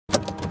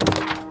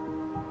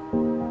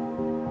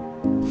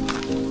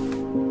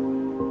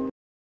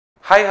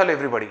Hi, hello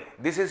everybody.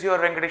 This is your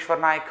Venkateshwar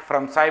Naik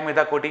from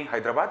SAIMEDHA Koti,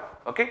 Hyderabad.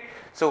 Okay,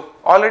 so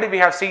already we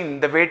have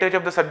seen the weightage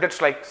of the subjects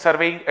like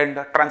surveying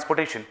and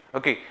transportation.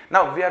 Okay,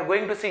 now we are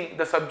going to see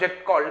the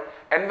subject called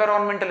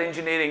environmental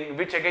engineering,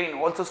 which again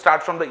also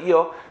starts from the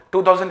year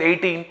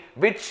 2018,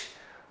 which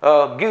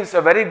gives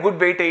a very good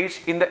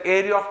weightage in the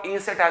area of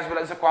ESET as well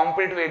as the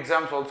competitive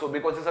exams also,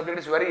 because the subject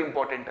is very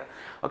important.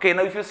 Okay,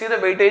 now if you see the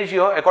weightage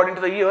here according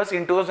to the years,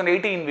 in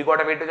 2018 we got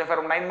a weightage of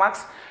around 9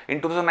 marks,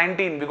 in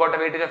 2019 we got a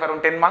weightage of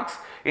around 10 marks,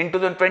 in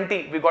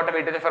 2020 we got a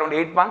weightage of around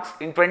 8 marks,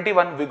 in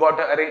 21 we got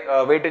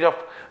a weightage of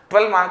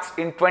 12 marks,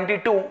 in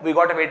 22 we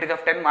got a weightage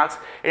of 10 marks,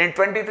 and in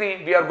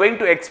 23 we are going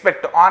to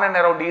expect on and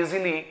around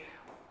easily,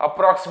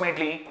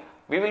 approximately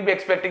we will be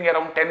expecting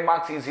around 10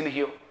 marks easily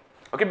here.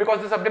 Okay,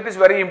 because the subject is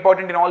very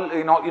important in all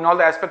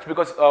the aspects,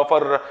 because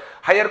for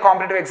higher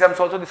competitive exams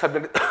also the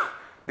subject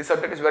this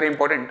subject is very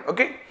important.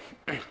 Okay.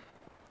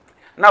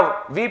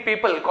 Now we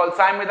people called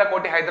SAIMEDHA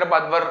Koti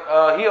Hyderabad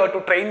were here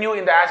to train you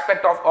in the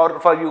aspect of,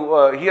 or for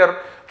you here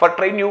for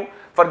train you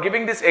for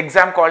giving this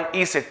exam called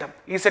ESET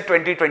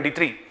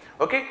 2023.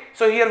 Okay,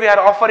 so here we are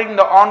offering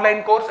the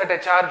online course at a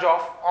charge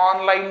of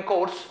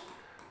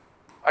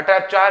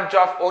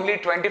only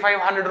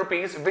 2500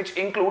 rupees, which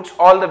includes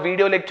all the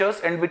video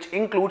lectures and which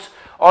includes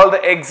all the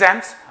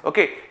exams,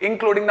 okay,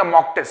 including the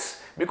mock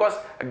tests, because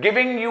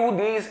giving you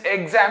these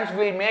exams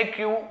will make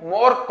you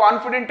more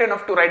confident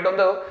enough to write down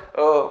the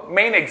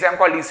main exam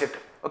called ESET.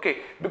 Okay,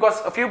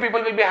 because a few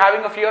people will be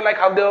having a fear like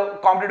how the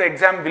competitive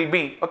exam will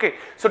be. Okay,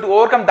 so to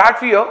overcome that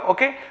fear,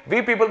 okay,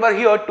 we people were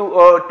here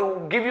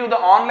to give you the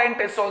online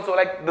test also,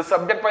 like the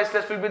subject wise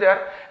test will be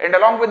there, and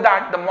along with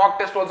that the mock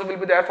test also will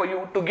be there for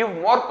you to give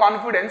more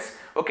confidence,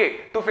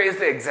 okay, to face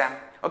the exam.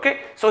 Okay,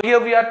 so here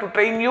we are to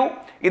train you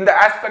in the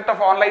aspect of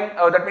online,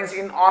 that means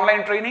in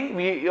online training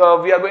we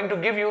are going to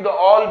give you the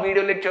all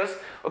video lectures.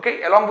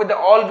 Okay, along with the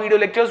all video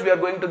lectures we are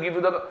going to give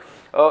you the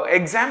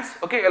exams,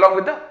 okay, along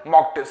with the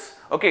mock tests.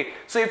 Okay,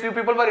 so if you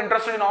people were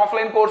interested in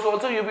offline course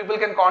also, you people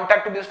can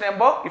contact to this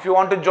number. If you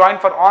want to join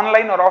for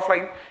online or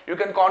offline, you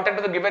can contact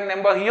to the given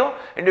number here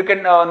and you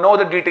can know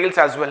the details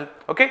as well.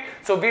 Okay,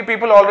 so we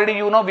people already,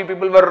 you know, we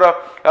people were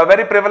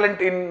very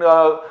prevalent in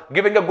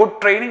giving a good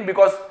training,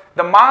 because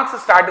the marks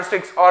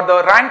statistics or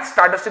the rank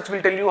statistics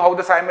will tell you how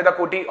the SAIMEDHA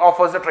Koti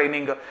offers the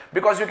training,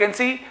 because you can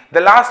see the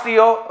last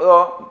year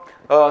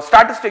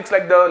statistics,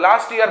 like the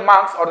last year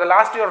marks or the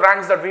last year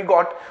ranks that we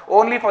got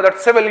only for that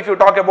civil. If you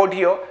talk about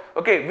here,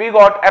 okay, we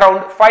got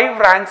around 5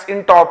 ranks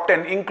in top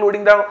 10,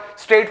 including the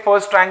state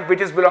first rank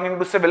which is belonging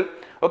to civil.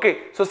 Okay,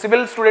 so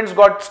civil students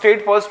got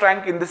state first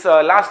rank in this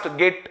last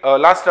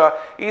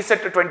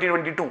ESET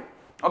 2022.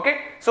 Okay,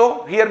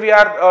 so here we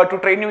are to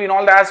train you in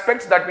all the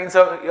aspects. That means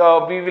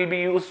we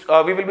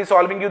will be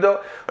solving you the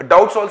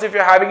doubts also. If you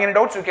are having any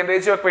doubts, you can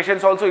raise your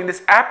questions also in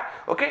this app.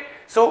 Okay,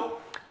 so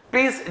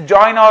please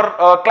join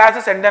our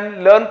classes and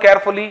then learn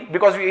carefully,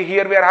 because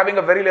here we are having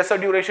a very lesser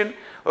duration.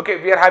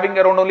 Okay, we are having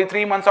around only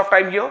 3 months of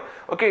time here.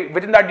 Okay,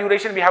 within that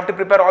duration we have to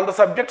prepare all the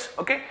subjects.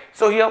 Okay,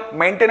 so here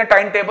maintain a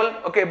timetable.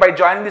 Okay, by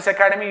joining this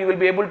academy you will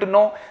be able to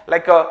know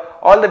like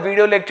all the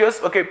video lectures.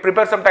 Okay,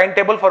 prepare some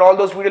timetable for all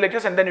those video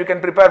lectures and then you can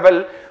prepare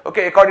well,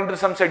 okay, according to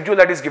some schedule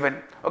that is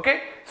given.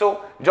 Okay,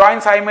 so join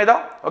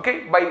SAIMEDHA, okay,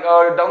 by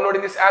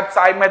downloading this app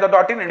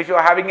saimedha.in, and if you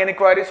are having any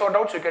queries or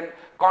doubts, you can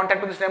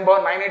contact this number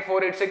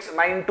 98486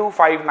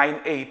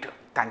 92598.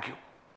 Thank you.